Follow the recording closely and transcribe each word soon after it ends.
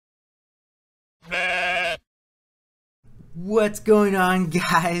What's going on,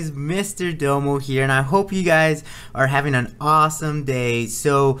 guys? Mr. Domo here, and I hope you guys are having an awesome day.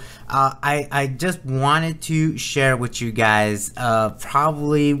 So I just wanted to share with you guys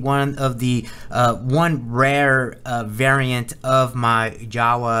probably one of the one rare variant of my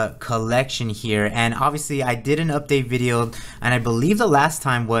Jawa collection here. And obviously I did an update video, and I believe the last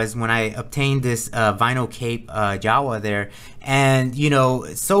time was when I obtained this vinyl cape Jawa there. And you know,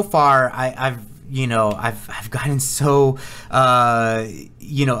 so far I've gotten so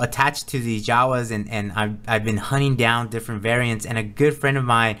attached to these Jawas, and I've been hunting down different variants. And a good friend of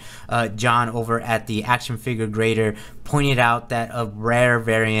mine, John, over at the Action Figure Grader, pointed out that a rare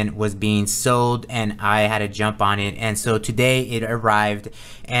variant was being sold, and I had to jump on it. And so today it arrived,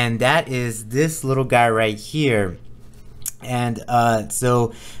 and that is this little guy right here. And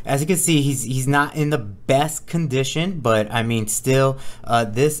so as you can see, he's not in the best condition, but I mean still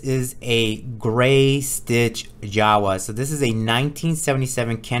this is a gray stitch Jawa. So this is a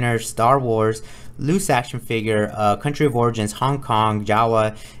 1977 Kenner Star Wars loose action figure, country of origins Hong Kong,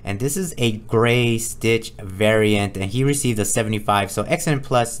 Jawa, and this is a gray stitch variant, and he received a 75, so excellent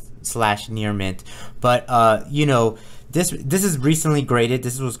plus / near mint. But you know, this is recently graded.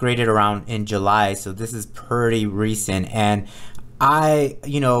 This was graded around in July, so this is pretty recent. And I,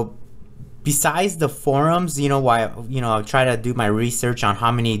 besides the forums, I'll try to do my research on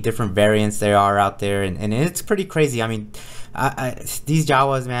how many different variants there are out there, and it's pretty crazy. I mean, these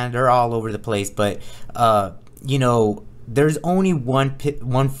Jawas, man, they're all over the place. But there's only one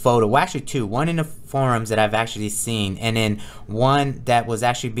photo, well actually two, one in the forums that I've actually seen, and then one that was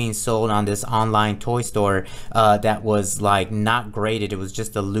actually being sold on this online toy store that was like not graded. It was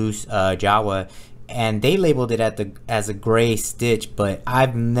just a loose Jawa, and they labeled it as a gray stitch, but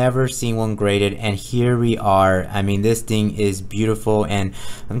I've never seen one graded. And here we are. I mean, this thing is beautiful, and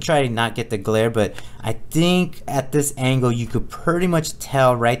I'm trying to not get the glare, but I think at this angle you could pretty much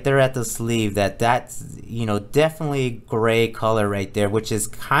tell right there at the sleeve that that's definitely gray color right there, which is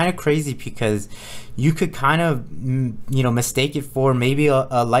kind of crazy because you could kind of mistake it for maybe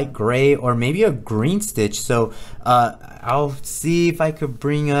a light gray or maybe a green stitch. So I'll see if I could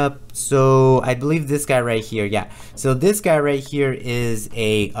bring up, so I believe this guy right here, yeah, so this guy right here is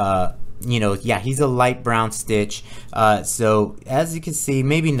a he's a light brown stitch. So as you can see,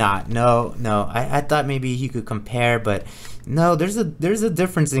 maybe not, no, I thought maybe he could compare, but no, there's a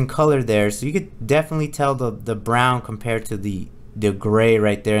difference in color there. So you could definitely tell the brown compared to the gray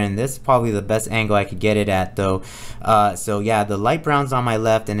right there, and this is probably the best angle I could get it at though. So yeah, the light brown's on my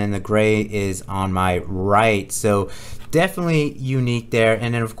left, and then the gray is on my right, so definitely unique there.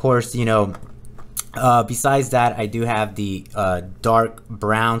 And then of course, besides that, I do have the dark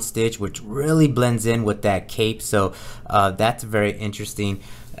brown stitch, which really blends in with that cape, so that's very interesting.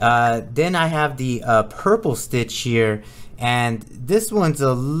 Then I have the purple stitch here, and this one's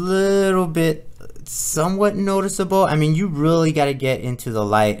a little bit somewhat noticeable. I mean, you really got to get into the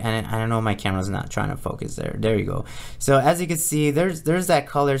light, and I don't know, my camera's not trying to focus there you go. So as you can see, there's that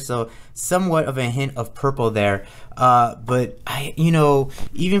color, so somewhat of a hint of purple there. But I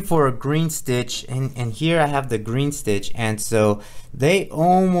even for a green stitch, and here I have the green stitch, and so they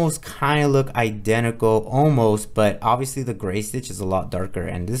almost kind of look identical, almost, but obviously the gray stitch is a lot darker.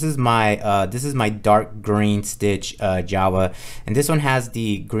 And this is my dark green stitch Jawa, and this one has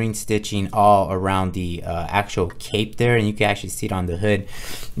the green stitching all around the actual cape there, and you can actually see it on the hood.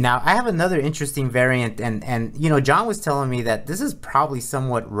 Now I have another interesting variant, and John was telling me that this is probably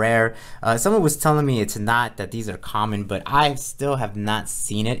somewhat rare. Someone was telling me it's not, that these are common, but I still have not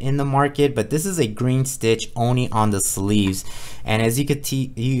seen it in the market. But this is a green stitch only on the sleeves, and as you could as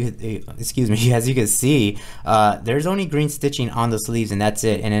you can see, there's only green stitching on the sleeves, and that's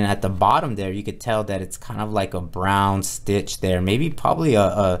it. And then at the bottom there, you could tell that it's kind of like a brown stitch there, maybe probably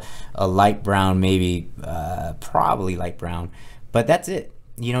a light brown, maybe probably light brown, but that's it.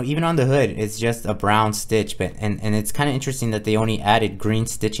 Even on the hood, it's just a brown stitch. But and it's kind of interesting that they only added green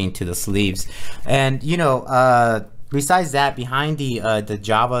stitching to the sleeves. And besides that, behind the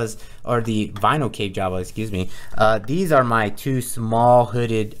Jawas, or the vinyl cape Jawa, excuse me, these are my two small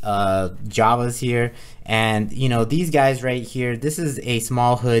hooded Jawas here. And these guys right here, this is a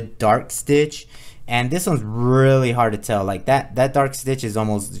small hood dark stitch, and this one's really hard to tell. Like that dark stitch is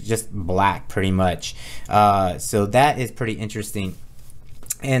almost just black pretty much. So that is pretty interesting.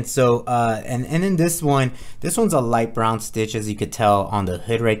 And so and then this one's a light brown stitch, as you could tell on the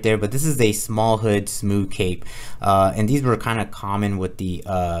hood right there, but this is a small hood smooth cape, and these were kind of common with the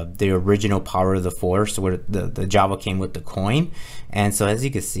original Power of the Force, where the Jawa came with the coin. And so as you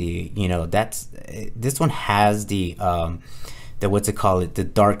can see, this one has the what's it called, the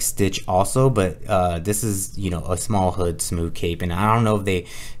dark stitch also, but this is, you know, a small hood smooth cape, and I don't know if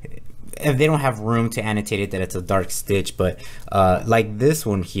they don't have room to annotate it that it's a dark stitch, but like this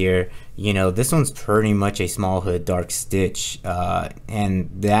one here, you know, this one's pretty much a small hood dark stitch, and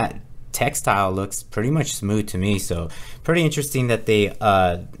that textile looks pretty much smooth to me. So pretty interesting that they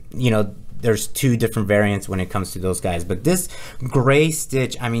you know, there's two different variants when it comes to those guys. But this gray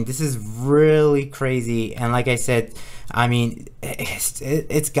stitch, I mean, this is really crazy, and like I said, I mean,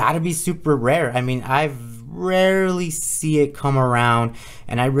 it's got to be super rare. I mean, I've rarely see it come around,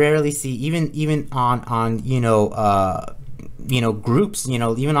 and I rarely see even on you know, groups, you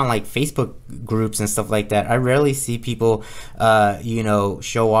know, even on like Facebook groups and stuff like that, I rarely see people you know,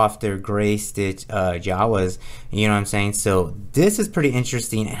 show off their gray stitch Jawas, you know what I'm saying? So this is pretty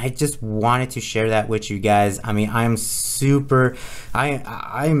interesting, and I just wanted to share that with you guys. I mean, I'm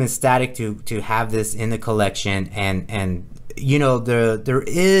ecstatic to have this in the collection, and you know, there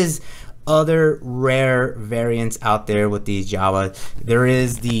is other rare variants out there with these Jawas. There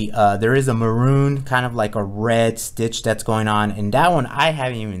is a maroon, kind of like a red stitch that's going on, and that one I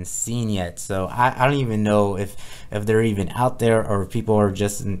haven't even seen yet, so I don't even know if they're even out there, or people are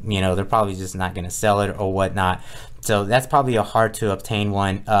just, you know, they're probably just not going to sell it or whatnot. So that's probably a hard to obtain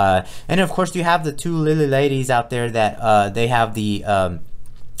one. And of course you have the two Lily ladies out there that they have the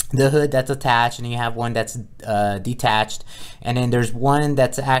hood that's attached, and you have one that's detached, and then there's one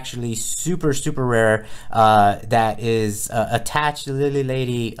that's actually super rare that is attached to Lily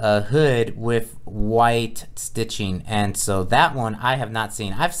Lady hood with white stitching, and so that one I have not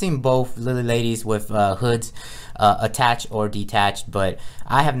seen. I've seen both Lily Ladies with hoods attached or detached, but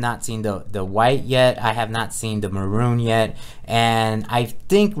I have not seen the white yet. I have not seen the maroon yet, and I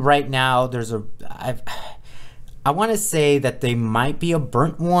think right now there's I want to say that they might be a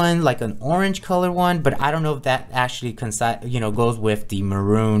burnt one, like an orange color one, but I don't know if that actually you know, goes with the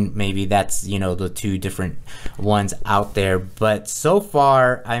maroon. Maybe that's, you know, the two different ones out there. But so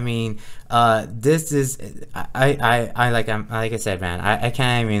far, I mean, this is like I said, man, I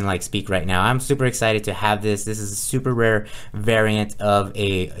can't even like speak right now. I'm super excited to have this. This is a super rare variant of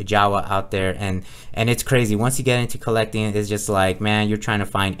a Jawa out there, and it's crazy. Once you get into collecting it, it's just like, man, you're trying to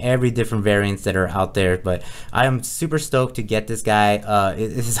find every different variants that are out there. But I am super stoked to get this guy.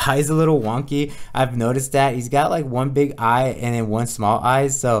 His eye is a little wonky. I've noticed that he's got like one big eye and then one small eye,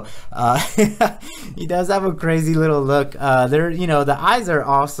 so he does have a crazy little look. There, you know, the eyes are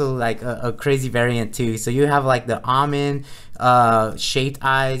also like a crazy variant too. So you have like the almond shaped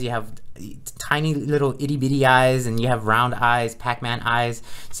eyes, you have tiny little itty bitty eyes, and you have round eyes, Pac-Man eyes.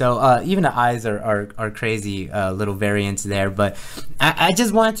 So even the eyes are crazy little variants there. But I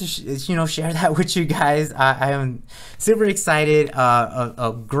just wanted to you know, share that with you guys. I am super excited.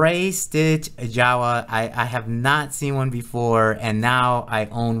 A gray stitch Jawa. I have not seen one before, and now I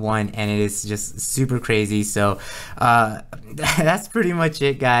own one, and it is just super crazy. So that's pretty much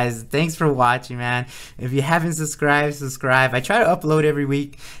it, guys. Thanks for watching, man. If you haven't subscribed, subscribe. I try to upload every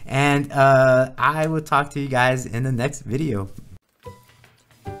week, and I will talk to you guys in the next video.